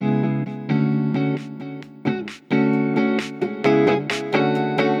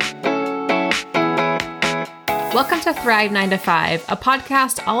Welcome to Thrive 9 to 5, a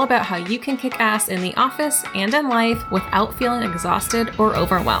podcast all about how you can kick ass in the office and in life without feeling exhausted or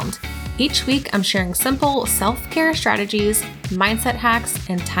overwhelmed. Each week, I'm sharing simple self-care strategies, mindset hacks,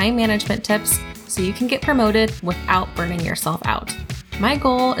 and time management tips so you can get promoted without burning yourself out. My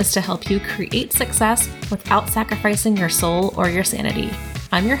goal is to help you create success without sacrificing your soul or your sanity.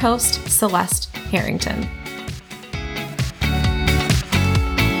 I'm your host, Celeste Harrington.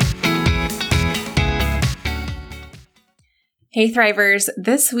 Hey Thrivers,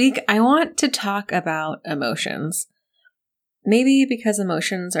 this week I want to talk about emotions. Maybe because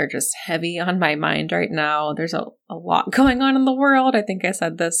emotions are just heavy on my mind right now. There's a lot going on in the world. I think I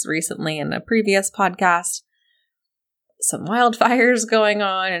said this recently in a previous podcast. Some wildfires going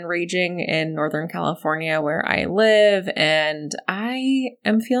on and raging in Northern California where I live, and I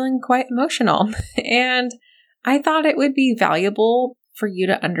am feeling quite emotional. And I thought it would be valuable for you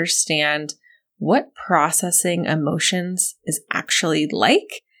to understand what processing emotions is actually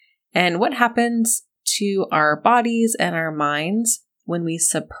like, and what happens to our bodies and our minds when we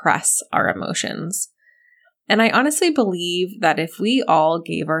suppress our emotions. And I honestly believe that if we all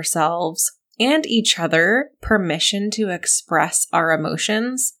gave ourselves and each other permission to express our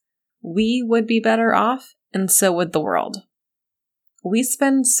emotions, we would be better off, and so would the world. We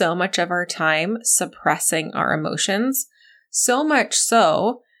spend so much of our time suppressing our emotions, so much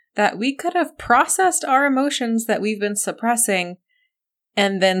so that we could have processed our emotions that we've been suppressing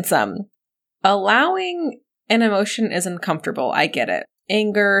and then some. Allowing an emotion is uncomfortable. I get it.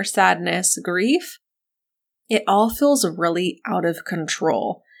 Anger, sadness, grief, it all feels really out of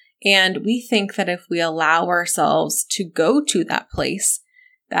control. And we think that if we allow ourselves to go to that place,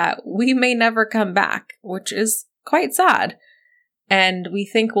 that we may never come back, which is quite sad. And we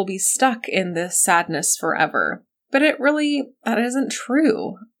think we'll be stuck in this sadness forever. But that isn't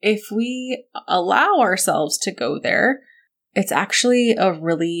true. If we allow ourselves to go there, it's actually a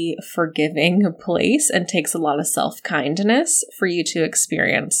really forgiving place and takes a lot of self-kindness for you to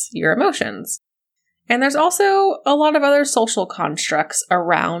experience your emotions. And there's also a lot of other social constructs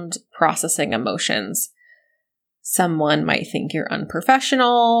around processing emotions. Someone might think you're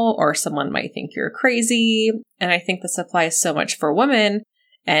unprofessional, or someone might think you're crazy. And I think this applies so much for women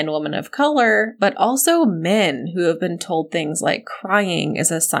and women of color, but also men who have been told things like crying is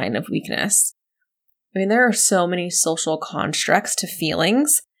a sign of weakness. I mean, there are so many social constructs to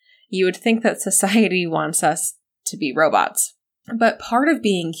feelings. You would think that society wants us to be robots. But part of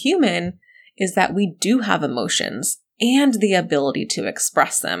being human is that we do have emotions and the ability to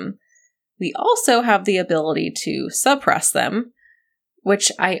express them. We also have the ability to suppress them,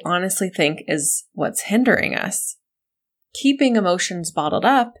 which I honestly think is what's hindering us. Keeping emotions bottled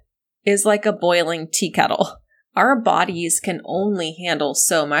up is like a boiling tea kettle. Our bodies can only handle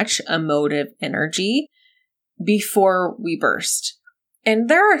so much emotive energy before we burst. And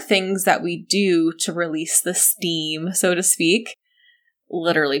there are things that we do to release the steam, so to speak.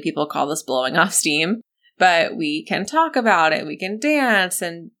 Literally, people call this blowing off steam. But we can talk about it. We can dance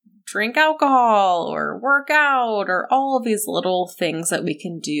and drink alcohol or work out, or all of these little things that we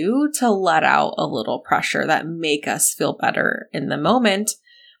can do to let out a little pressure that make us feel better in the moment.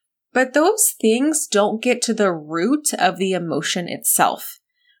 But those things don't get to the root of the emotion itself.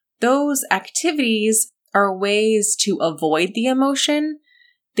 Those activities are ways to avoid the emotion.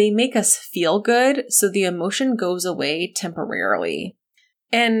 They make us feel good, so the emotion goes away temporarily.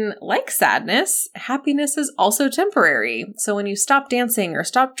 And like sadness, happiness is also temporary. So when you stop dancing or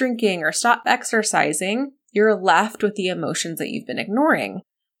stop drinking or stop exercising, you're left with the emotions that you've been ignoring.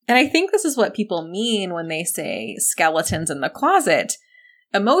 And I think this is what people mean when they say skeletons in the closet.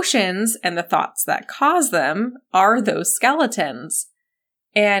 Emotions and the thoughts that cause them are those skeletons.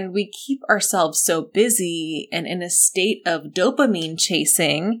 And we keep ourselves so busy and in a state of dopamine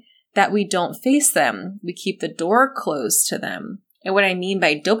chasing that we don't face them. We keep the door closed to them. And what I mean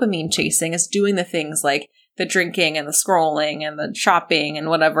by dopamine chasing is doing the things like the drinking and the scrolling and the shopping and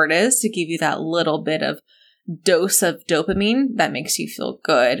whatever it is to give you that little bit of dose of dopamine that makes you feel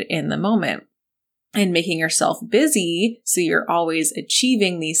good in the moment. And making yourself busy so you're always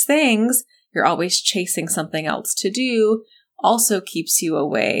achieving these things, you're always chasing something else to do, also keeps you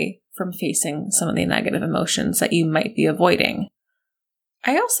away from facing some of the negative emotions that you might be avoiding.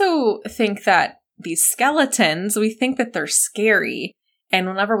 I also think that these skeletons, we think that they're scary. And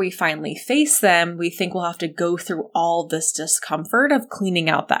whenever we finally face them, we think we'll have to go through all this discomfort of cleaning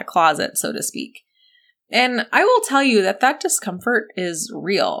out that closet, so to speak. And I will tell you that that discomfort is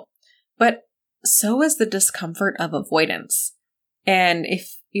real, but so is the discomfort of avoidance. And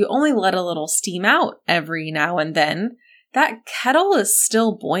if you only let a little steam out every now and then, that kettle is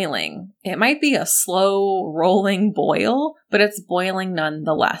still boiling. It might be a slow rolling boil, but it's boiling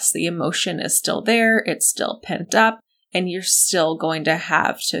nonetheless. The emotion is still there. It's still pent up, and you're still going to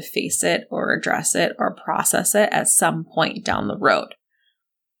have to face it or address it or process it at some point down the road.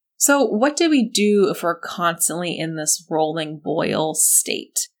 So what do we do if we're constantly in this rolling boil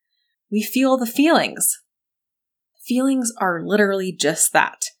state? We feel the feelings. Feelings are literally just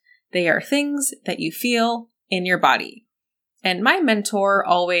that. They are things that you feel in your body. And my mentor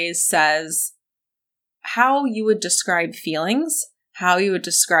always says how you would describe feelings, how you would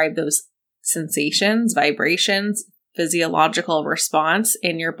describe those sensations, vibrations, physiological response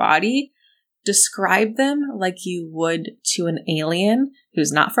in your body, describe them like you would to an alien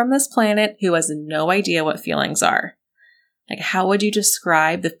who's not from this planet, who has no idea what feelings are. Like, how would you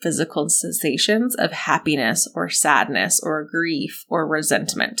describe the physical sensations of happiness or sadness or grief or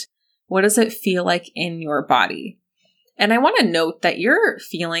resentment? What does it feel like in your body? And I want to note that your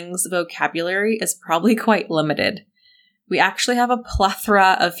feelings vocabulary is probably quite limited. We actually have a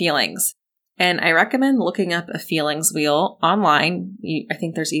plethora of feelings. And I recommend looking up a feelings wheel online. I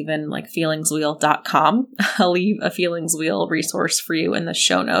think there's even like feelingswheel.com. I'll leave a feelings wheel resource for you in the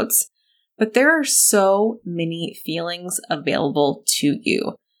show notes. But there are so many feelings available to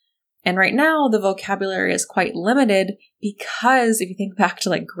you. And right now, the vocabulary is quite limited because if you think back to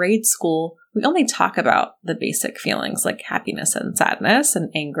like grade school, we only talk about the basic feelings like happiness and sadness and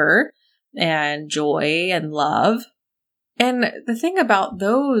anger and joy and love. And the thing about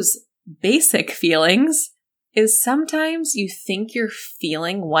those basic feelings is sometimes you think you're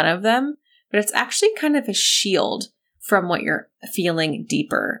feeling one of them, but it's actually kind of a shield from what you're feeling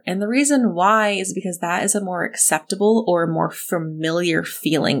deeper. And the reason why is because that is a more acceptable or more familiar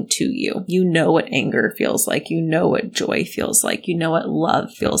feeling to you. You know what anger feels like. You know what joy feels like. You know what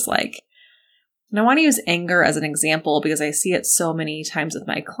love feels like. And I want to use anger as an example because I see it so many times with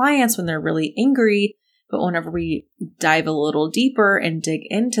my clients when they're really angry. But whenever we dive a little deeper and dig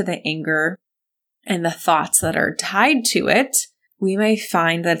into the anger and the thoughts that are tied to it, we may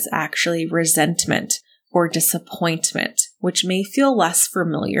find that it's actually resentment or disappointment, which may feel less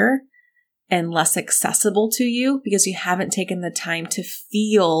familiar and less accessible to you because you haven't taken the time to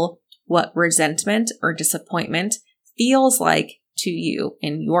feel what resentment or disappointment feels like to you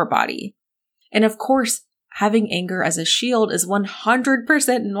in your body. And of course, having anger as a shield is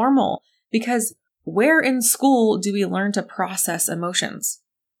 100% normal because where in school do we learn to process emotions?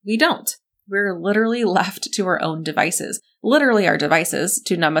 We don't. We're literally left to our own devices, literally our devices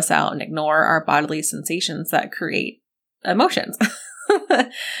to numb us out and ignore our bodily sensations that create emotions.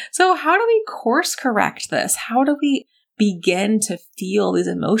 So how do we course correct this? How do we begin to feel these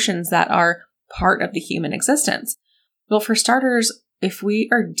emotions that are part of the human existence? Well, for starters, if we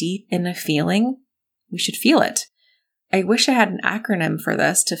are deep in a feeling, we should feel it. I wish I had an acronym for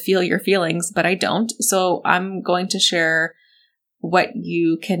this to feel your feelings, but I don't. So I'm going to share what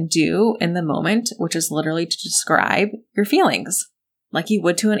you can do in the moment, which is literally to describe your feelings like you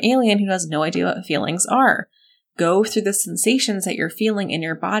would to an alien who has no idea what feelings are. Go through the sensations that you're feeling in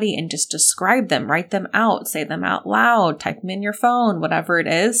your body and just describe them, write them out, say them out loud, type them in your phone, whatever it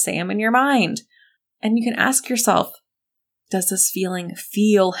is, say them in your mind. And you can ask yourself, does this feeling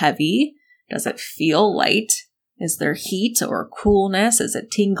feel heavy? Does it feel light? Is there heat or coolness? Is it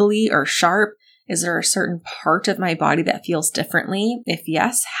tingly or sharp? Is there a certain part of my body that feels differently? If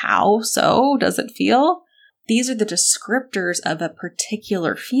yes, how so does it feel? These are the descriptors of a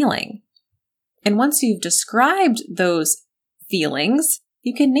particular feeling. And once you've described those feelings,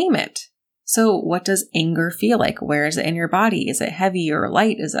 you can name it. So what does anger feel like? Where is it in your body? Is it heavy or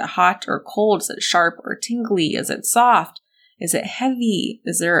light? Is it hot or cold? Is it sharp or tingly? Is it soft? Is it heavy?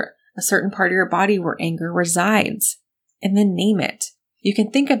 Is there a certain part of your body where anger resides? And then name it. You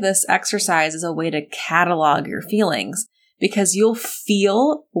can think of this exercise as a way to catalog your feelings because you'll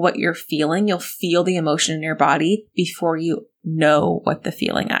feel what you're feeling. You'll feel the emotion in your body before you know what the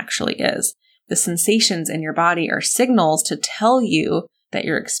feeling actually is. The sensations in your body are signals to tell you that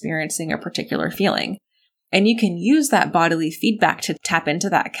you're experiencing a particular feeling. And you can use that bodily feedback to tap into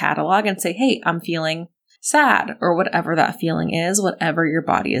that catalog and say, hey, I'm feeling sad, or whatever that feeling is, whatever your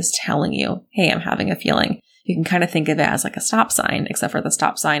body is telling you. Hey, I'm having a feeling. You can kind of think of it as like a stop sign, except for the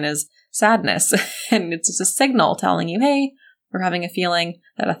stop sign is sadness. And it's just a signal telling you, hey, we're having a feeling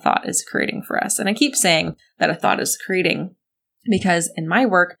that a thought is creating for us. And I keep saying that a thought is creating because in my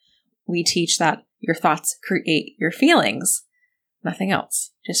work, we teach that your thoughts create your feelings, nothing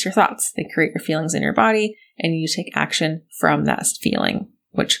else, just your thoughts. They create your feelings in your body and you take action from that feeling,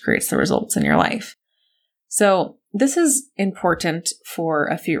 which creates the results in your life. So this is important for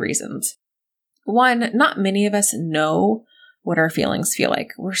a few reasons. One, not many of us know what our feelings feel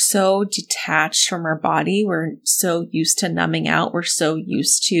like. We're so detached from our body. We're so used to numbing out. We're so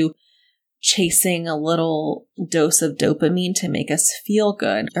used to chasing a little dose of dopamine to make us feel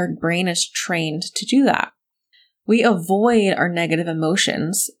good. Our brain is trained to do that. We avoid our negative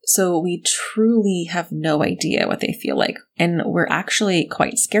emotions, so we truly have no idea what they feel like, and we're actually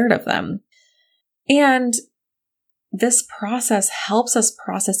quite scared of them. And this process helps us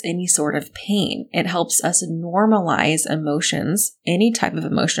process any sort of pain. It helps us normalize emotions, any type of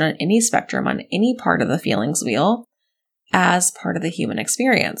emotion on any spectrum, on any part of the feelings wheel, as part of the human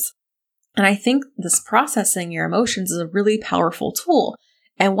experience. And I think this processing your emotions is a really powerful tool,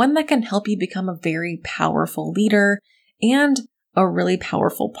 and one that can help you become a very powerful leader and a really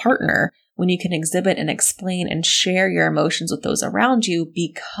powerful partner when you can exhibit and explain and share your emotions with those around you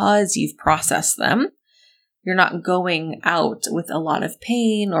because you've processed them. You're not going out with a lot of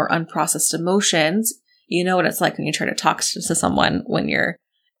pain or unprocessed emotions. You know what it's like when you try to talk to someone when your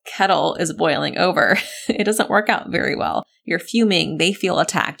kettle is boiling over. It doesn't work out very well. You're fuming, they feel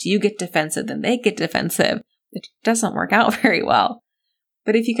attacked, you get defensive, then they get defensive. It doesn't work out very well.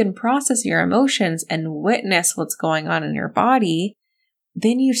 But if you can process your emotions and witness what's going on in your body,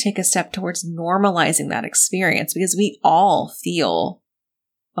 then you take a step towards normalizing that experience, because we all feel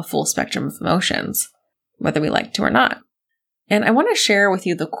a full spectrum of emotions, whether we like to or not. And I want to share with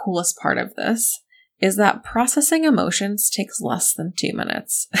you the coolest part of this is that processing emotions takes less than 2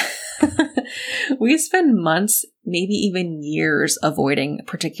 minutes. We spend months, maybe even years, avoiding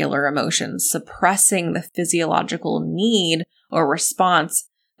particular emotions, suppressing the physiological need or response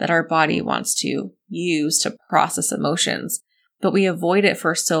that our body wants to use to process emotions. But we avoid it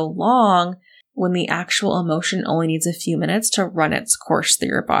for so long when the actual emotion only needs a few minutes to run its course through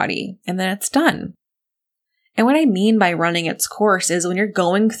your body, and then it's done. And what I mean by running its course is when you're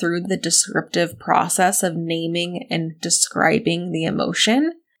going through the descriptive process of naming and describing the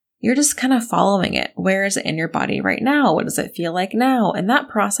emotion, you're just kind of following it. Where is it in your body right now? What does it feel like now? And that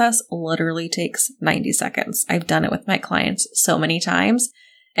process literally takes 90 seconds. I've done it with my clients so many times.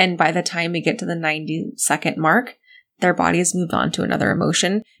 And by the time we get to the 90-second mark, their body has moved on to another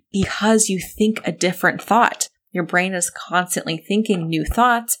emotion because you think a different thought. Your brain is constantly thinking new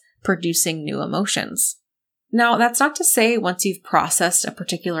thoughts, producing new emotions. Now, that's not to say once you've processed a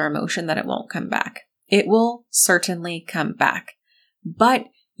particular emotion that it won't come back. It will certainly come back, but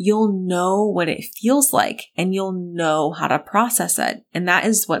you'll know what it feels like and you'll know how to process it. And that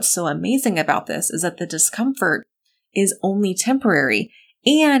is what's so amazing about this, is that the discomfort is only temporary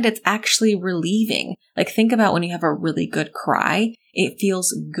and it's actually relieving. Like, think about when you have a really good cry, it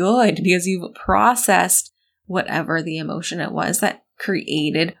feels good because you've processed whatever the emotion it was that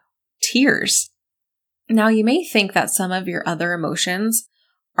created tears. Now, you may think that some of your other emotions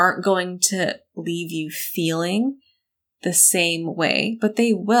aren't going to leave you feeling the same way, but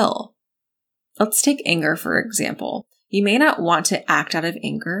they will. Let's take anger, for example. You may not want to act out of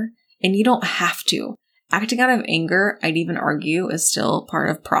anger, and you don't have to. Acting out of anger, I'd even argue, is still part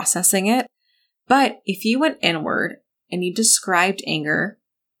of processing it. But if you went inward and you described anger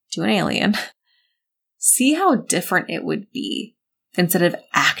to an alien, see how different it would be. Instead of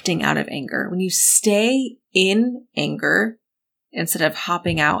acting out of anger. When you stay in anger, instead of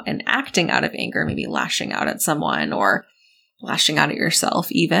hopping out and acting out of anger, maybe lashing out at someone or lashing out at yourself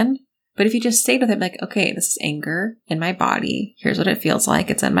even. But if you just stayed with it, like, okay, this is anger in my body. Here's what it feels like.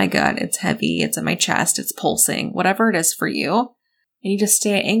 It's in my gut. It's heavy. It's in my chest. It's pulsing, whatever it is for you. And you just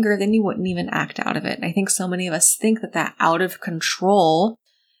stay at anger, then you wouldn't even act out of it. And I think so many of us think that out of control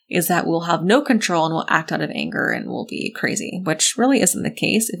is that we'll have no control and we'll act out of anger and we'll be crazy, which really isn't the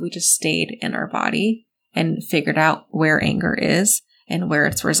case if we just stayed in our body and figured out where anger is and where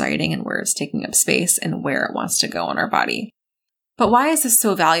it's residing and where it's taking up space and where it wants to go in our body. But why is this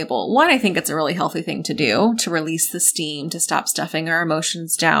so valuable? One, I think it's a really healthy thing to do, to release the steam, to stop stuffing our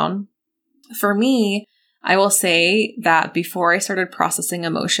emotions down. For me, I will say that before I started processing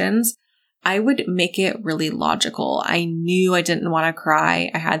emotions, I would make it really logical. I knew I didn't want to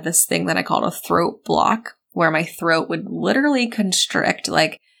cry. I had this thing that I called a throat block, where my throat would literally constrict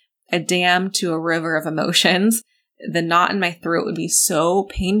like a dam to a river of emotions. The knot in my throat would be so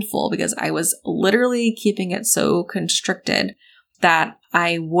painful because I was literally keeping it so constricted that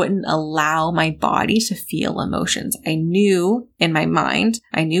I wouldn't allow my body to feel emotions. I knew in my mind,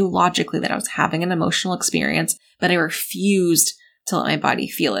 I knew logically that I was having an emotional experience, but I refused to let my body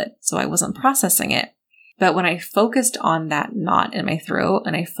feel it. So I wasn't processing it. But when I focused on that knot in my throat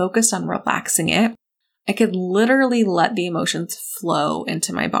and I focused on relaxing it, I could literally let the emotions flow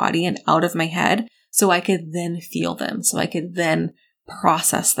into my body and out of my head so I could then feel them, so I could then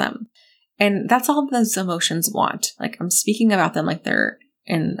process them. And that's all those emotions want. Like, I'm speaking about them like they're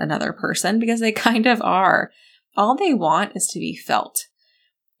in another person because they kind of are. All they want is to be felt.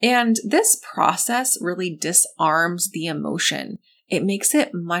 And this process really disarms the emotion. It makes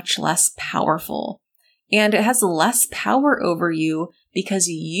it much less powerful. And it has less power over you because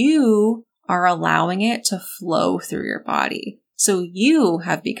you are allowing it to flow through your body. So you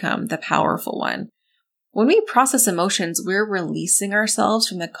have become the powerful one. When we process emotions, we're releasing ourselves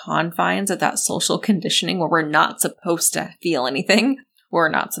from the confines of that social conditioning where we're not supposed to feel anything. We're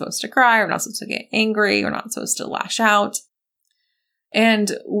not supposed to cry. We're not supposed to get angry. We're not supposed to lash out.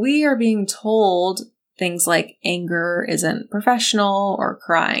 And we are being told things like anger isn't professional or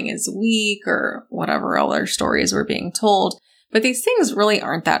crying is weak or whatever other stories we're being told. But these things really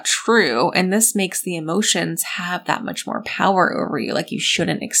aren't that true. And this makes the emotions have that much more power over you. Like, you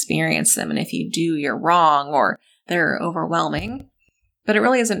shouldn't experience them. And if you do, you're wrong or they're overwhelming. But it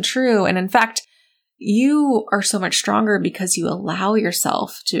really isn't true. And in fact, you are so much stronger because you allow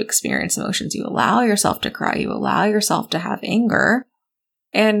yourself to experience emotions. You allow yourself to cry. You allow yourself to have anger.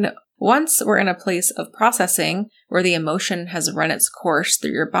 And once we're in a place of processing where the emotion has run its course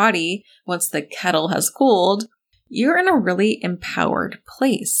through your body, once the kettle has cooled, you're in a really empowered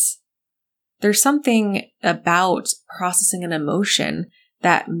place. There's something about processing an emotion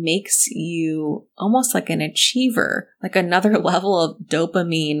that makes you almost like an achiever, like another level of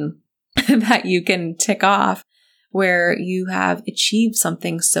dopamine that you can tick off, where you have achieved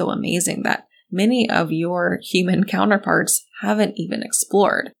something so amazing that many of your human counterparts haven't even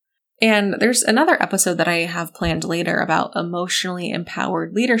explored. And there's another episode that I have planned later about emotionally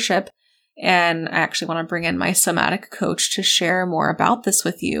empowered leadership. And I actually want to bring in my somatic coach to share more about this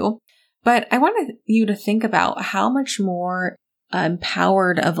with you. But I wanted you to think about how much more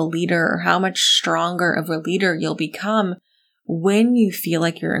empowered of a leader, or how much stronger of a leader you'll become when you feel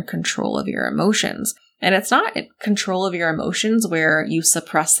like you're in control of your emotions. And it's not control of your emotions where you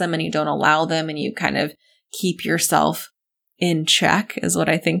suppress them and you don't allow them and you kind of keep yourself in check, is what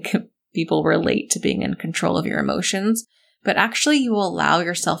I think people relate to being in control of your emotions. But actually, you will allow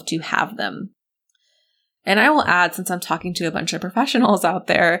yourself to have them. And I will add, since I'm talking to a bunch of professionals out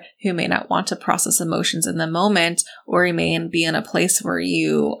there who may not want to process emotions in the moment, or you may be in a place where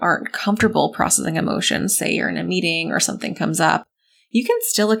you aren't comfortable processing emotions, say you're in a meeting or something comes up, you can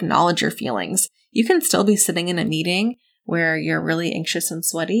still acknowledge your feelings. You can still be sitting in a meeting where you're really anxious and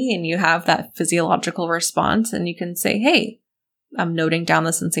sweaty and you have that physiological response, and you can say, hey, I'm noting down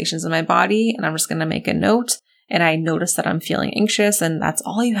the sensations in my body and I'm just going to make a note. And I notice that I'm feeling anxious, and that's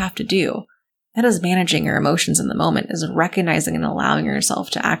all you have to do. That is managing your emotions in the moment, is recognizing and allowing yourself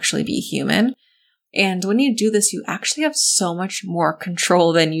to actually be human. And when you do this, you actually have so much more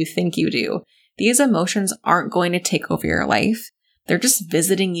control than you think you do. These emotions aren't going to take over your life. They're just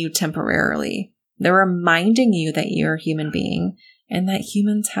visiting you temporarily. They're reminding you that you're a human being and that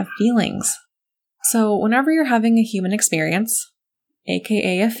humans have feelings. So whenever you're having a human experience,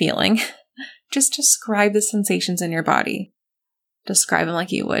 aka a feeling, just describe the sensations in your body. Describe them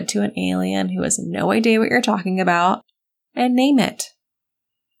like you would to an alien who has no idea what you're talking about, and name it.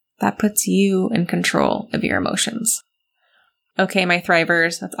 That puts you in control of your emotions. Okay, my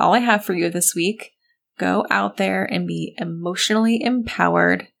Thrivers, that's all I have for you this week. Go out there and be emotionally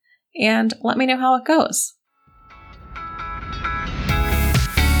empowered, and let me know how it goes.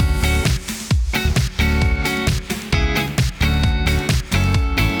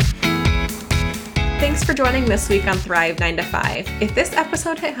 Thanks for joining this week on Thrive 9 to 5. If this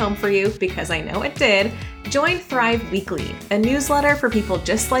episode hit home for you, because I know it did, join Thrive Weekly, a newsletter for people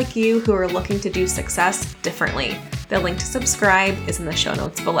just like you who are looking to do success differently. The link to subscribe is in the show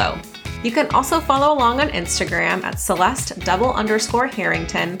notes below. You can also follow along on Instagram at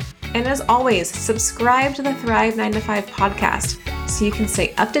Celeste_Harrington. And as always, subscribe to the Thrive 9 to 5 podcast so you can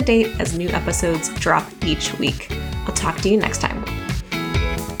stay up to date as new episodes drop each week. I'll talk to you next time.